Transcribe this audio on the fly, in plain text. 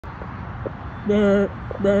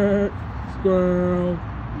Squirrel.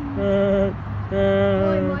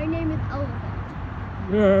 Boy, my name is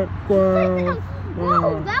Elephant. Squirrel.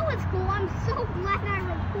 Whoa, that was cool. I'm so glad I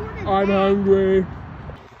recorded I'm that. hungry.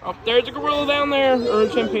 Oh, there's a gorilla down there, or a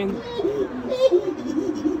chimpanzee.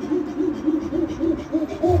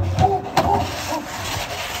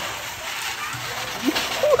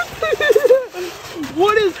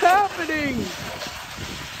 What is happening?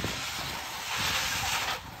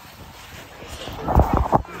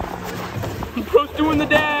 Bro's doing the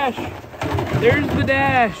dash. There's the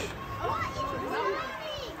dash.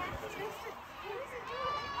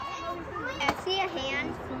 I see a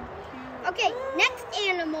hand. Okay, next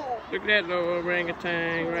animal. Look at that little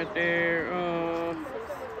orangutan right there.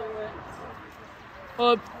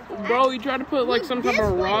 Bro, he tried to put like some type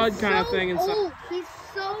of rod kind of thing inside. Oh, he's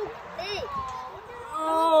so big.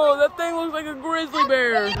 Oh, that thing looks like a grizzly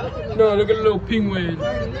bear. No, look at the little penguin.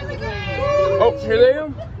 Oh, here they are.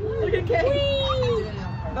 Look at Kate.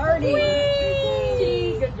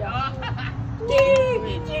 Birdie. Good job.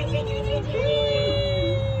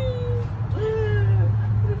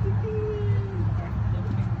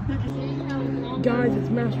 Guys, it's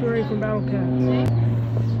Master Ray from Battle Cats.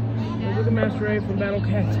 Look at Master Ray from Battle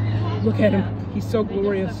Cats. Look at him. He's so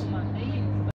glorious.